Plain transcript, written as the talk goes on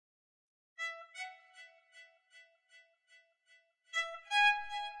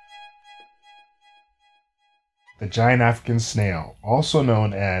The giant African snail, also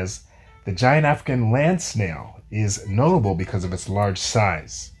known as the giant African land snail, is notable because of its large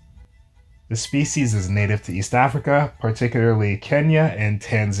size. The species is native to East Africa, particularly Kenya and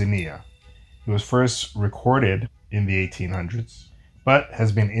Tanzania. It was first recorded in the 1800s, but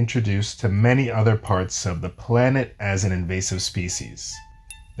has been introduced to many other parts of the planet as an invasive species.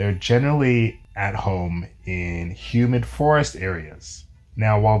 They're generally at home in humid forest areas.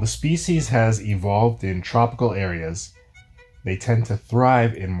 Now, while the species has evolved in tropical areas, they tend to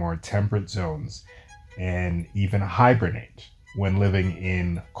thrive in more temperate zones and even hibernate when living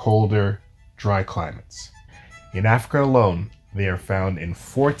in colder, dry climates. In Africa alone, they are found in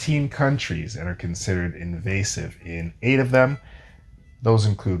 14 countries and are considered invasive in 8 of them. Those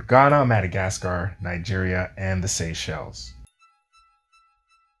include Ghana, Madagascar, Nigeria, and the Seychelles.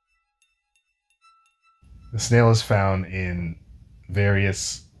 The snail is found in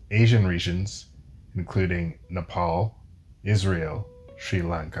various Asian regions, including Nepal, Israel, Sri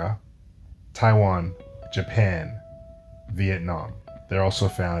Lanka, Taiwan, Japan, Vietnam. They're also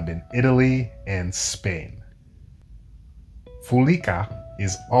found in Italy and Spain. Fulica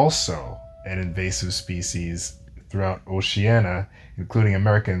is also an invasive species throughout Oceania, including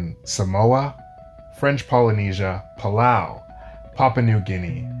American Samoa, French Polynesia, Palau, Papua New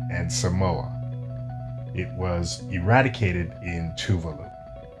Guinea, and Samoa. It was eradicated in Tuvalu.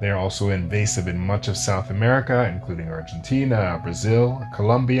 They are also invasive in much of South America, including Argentina, Brazil,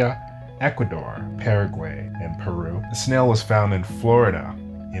 Colombia, Ecuador, Paraguay, and Peru. The snail was found in Florida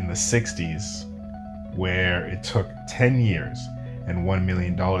in the 60s, where it took 10 years and $1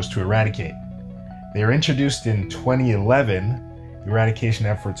 million to eradicate. They were introduced in 2011. Eradication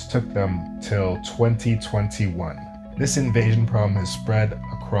efforts took them till 2021. This invasion problem has spread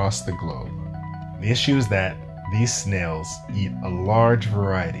across the globe. The issue is that these snails eat a large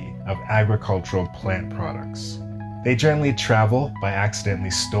variety of agricultural plant products. They generally travel by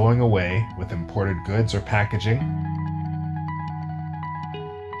accidentally stowing away with imported goods or packaging.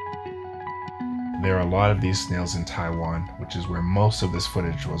 There are a lot of these snails in Taiwan, which is where most of this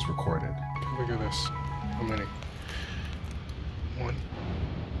footage was recorded. Look at this. How many? 1,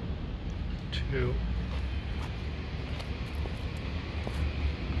 2,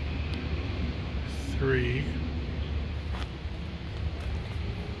 3,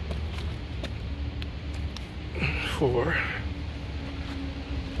 4,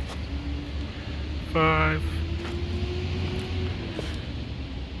 5,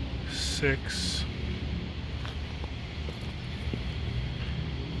 6,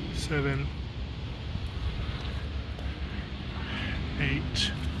 7, 8,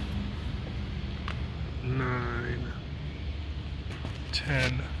 9,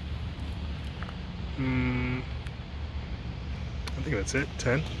 10. I think that's it.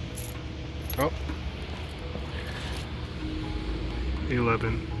 10. Oh.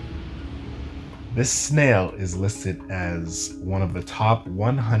 11. This snail is listed as one of the top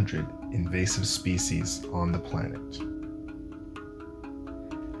 100 invasive species on the planet.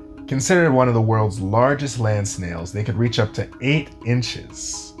 Considered one of the world's largest land snails, they could reach up to 8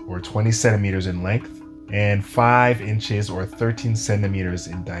 inches or 20 centimeters in length and 5 inches or 13 centimeters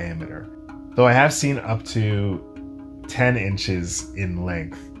in diameter, though I have seen up to 10 inches in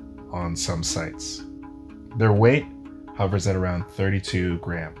length on some sites. Their weight hovers at around 32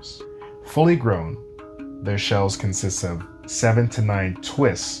 grams. Fully grown, their shells consist of 7 to 9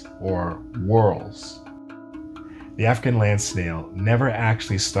 twists or whorls. The African land snail never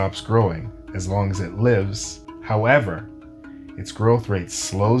actually stops growing as long as it lives. However, its growth rate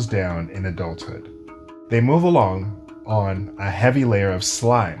slows down in adulthood. They move along on a heavy layer of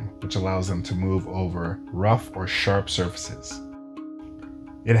slime, which allows them to move over rough or sharp surfaces.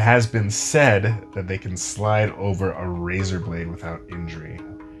 It has been said that they can slide over a razor blade without injury.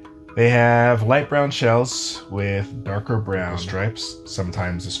 They have light brown shells with darker brown stripes.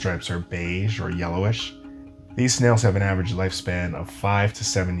 Sometimes the stripes are beige or yellowish. These snails have an average lifespan of 5 to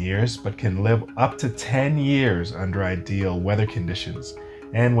 7 years, but can live up to 10 years under ideal weather conditions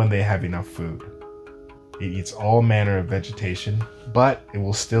and when they have enough food. It eats all manner of vegetation, but it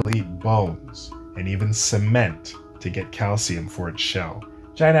will still eat bones and even cement to get calcium for its shell.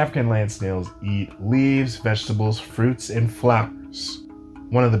 Giant African land snails eat leaves, vegetables, fruits, and flowers.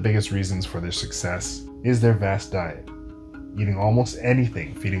 One of the biggest reasons for their success is their vast diet, eating almost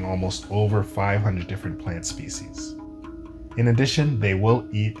anything, feeding almost over 500 different plant species. In addition, they will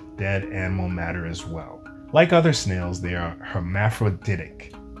eat dead animal matter as well. Like other snails, they are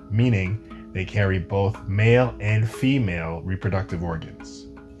hermaphroditic, meaning they carry both male and female reproductive organs.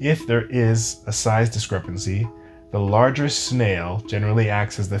 If there is a size discrepancy, the larger snail generally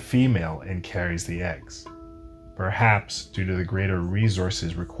acts as the female and carries the eggs. perhaps due to the greater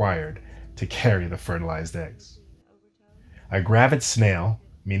resources required to carry the fertilized eggs. A gravid snail,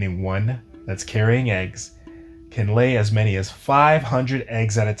 meaning one that's carrying eggs, can lay as many as 500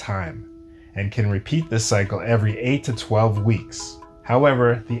 eggs at a time and can repeat this cycle every 8 to 12 weeks.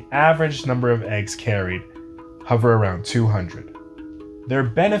 However, the average number of eggs carried hover around 200. Their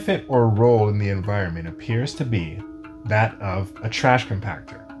benefit or role in the environment appears to be that of a trash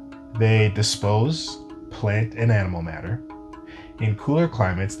compactor. They dispose plant and animal matter. In cooler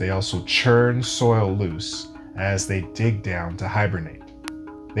climates, they also churn soil loose as they dig down to hibernate.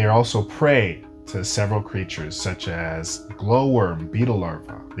 They are also prey to several creatures such as glowworm beetle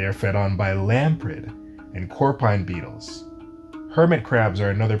larvae. They are fed on by lamprey and corpine beetles. Hermit crabs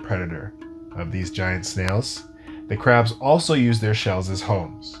are another predator of these giant snails. The crabs also use their shells as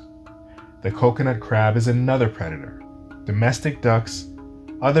homes. The coconut crab is another predator. Domestic ducks,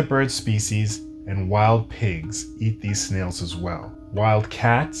 other bird species, and wild pigs eat these snails as well. Wild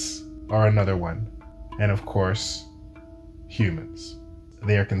cats are another one. And of course, humans.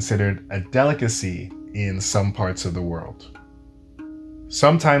 They are considered a delicacy in some parts of the world.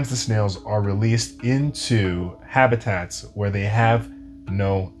 Sometimes the snails are released into habitats where they have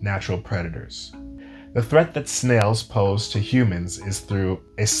no natural predators. The threat that snails pose to humans is through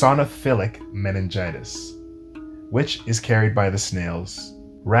eosinophilic meningitis, which is carried by the snails.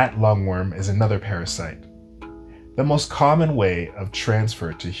 Rat lungworm is another parasite. The most common way of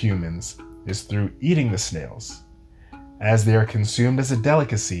transfer to humans is through eating the snails, as they are consumed as a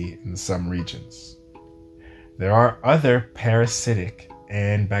delicacy in some regions. There are other parasitic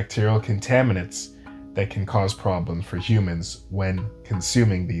and bacterial contaminants that can cause problems for humans when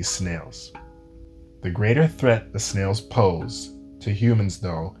consuming these snails. The greater threat the snails pose to humans,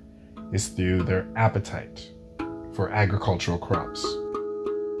 though, is through their appetite for agricultural crops.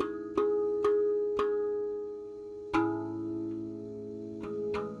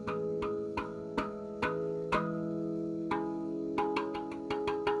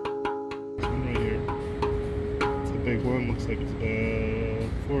 Right here. It's a big one, looks like it's a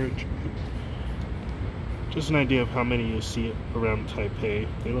forage. Just an idea of how many you'll see around Taipei.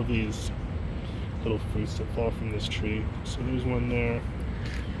 They love these little fruits that fall from this tree. So there's one there.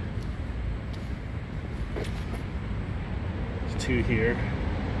 There's two here.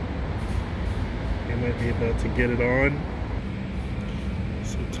 They might be about to get it on.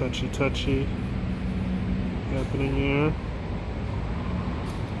 Some touchy happening here.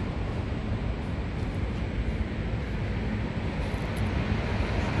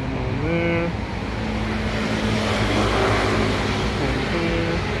 One there.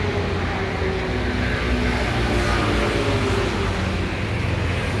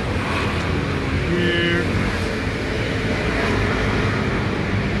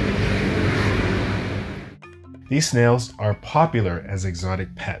 These snails are popular as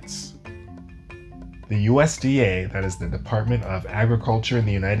exotic pets. The USDA, that is the Department of Agriculture in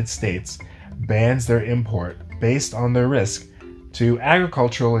the United States, bans their import based on their risk to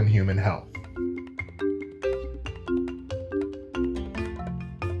agricultural and human health.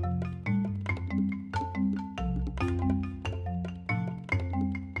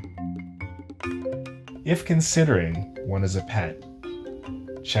 If considering one as a pet,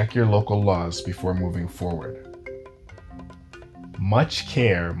 check your local laws before moving forward. Much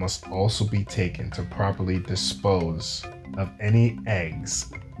care must also be taken to properly dispose of any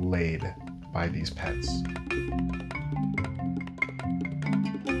eggs laid by these pets.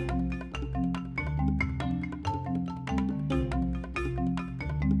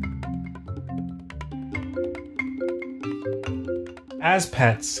 As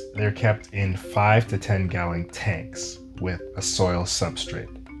pets, they're kept in 5 to 10 gallon tanks with a soil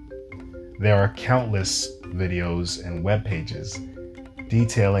substrate. There are countless videos and web pages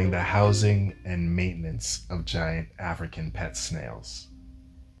detailing the housing and maintenance of giant African pet snails.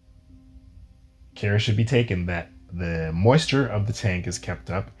 Care should be taken that the moisture of the tank is kept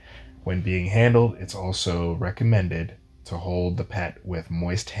up. When being handled, it's also recommended to hold the pet with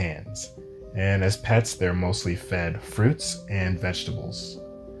moist hands. And as pets, they're mostly fed fruits and vegetables.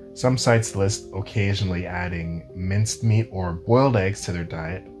 Some sites list occasionally adding minced meat or boiled eggs to their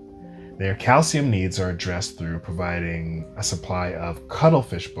diet. Their calcium needs are addressed through providing a supply of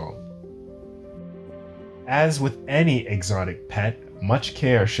cuttlefish bone. As with any exotic pet, much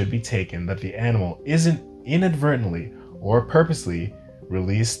care should be taken that the animal isn't inadvertently or purposely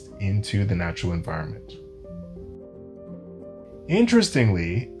released into the natural environment.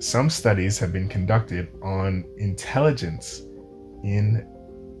 Interestingly, some studies have been conducted on intelligence in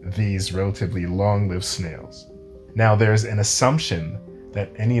these relatively long-lived snails. Now, there's an assumption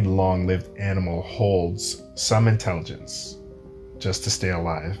that any long-lived animal holds some intelligence just to stay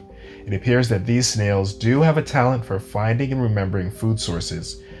alive, it appears that these snails do have a talent for finding and remembering food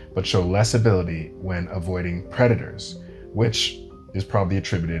sources, but show less ability when avoiding predators, which is probably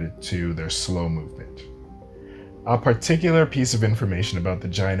attributed to their slow movement. A particular piece of information about the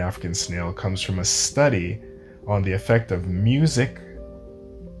giant African snail comes from a study on the effect of music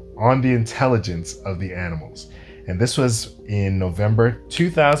on the intelligence of the animals. And this was in November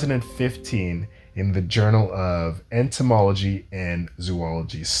 2015 in the Journal of Entomology and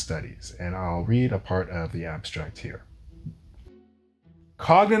Zoology Studies. And I'll read a part of the abstract here.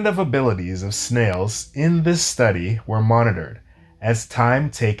 Cognitive abilities of snails in this study were monitored as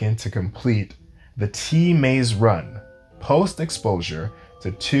time taken to complete the T-maze run post-exposure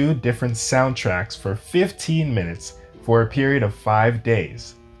to 2 different soundtracks for 15 minutes for a period of 5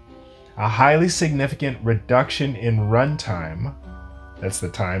 days. A highly significant reduction in run time, that's the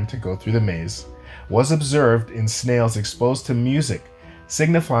time to go through the maze, was observed in snails exposed to music,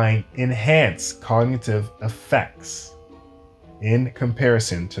 signifying enhanced cognitive effects in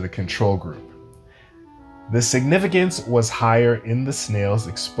comparison to the control group. The significance was higher in the snails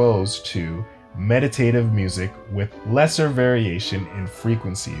exposed to meditative music with lesser variation in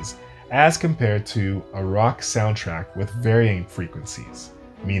frequencies as compared to a rock soundtrack with varying frequencies,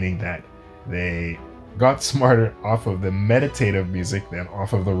 meaning that they got smarter off of the meditative music than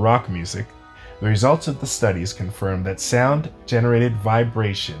off of the rock music. The results of the studies confirm that sound-generated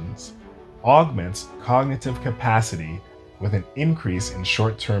vibrations augments cognitive capacity with an increase in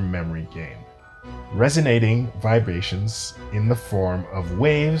short-term memory gain. Resonating vibrations in the form of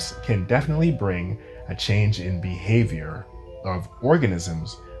waves can definitely bring a change in behavior of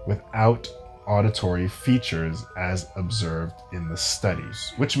organisms without auditory features as observed in the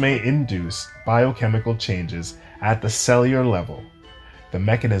studies, which may induce biochemical changes at the cellular level, the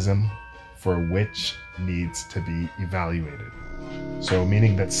mechanism for which needs to be evaluated. So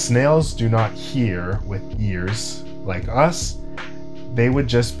meaning that snails do not hear with ears like us, they would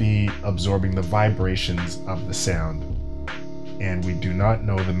just be absorbing the vibrations of the sound, and we do not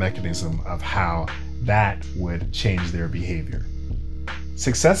know the mechanism of how that would change their behavior.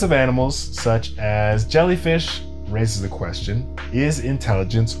 Successive animals such as jellyfish raises the question, is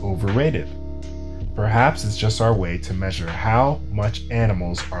intelligence overrated? Perhaps it's just our way to measure how much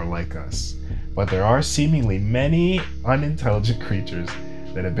animals are like us, but there are seemingly many unintelligent creatures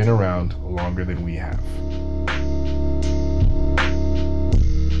that have been around longer than we have.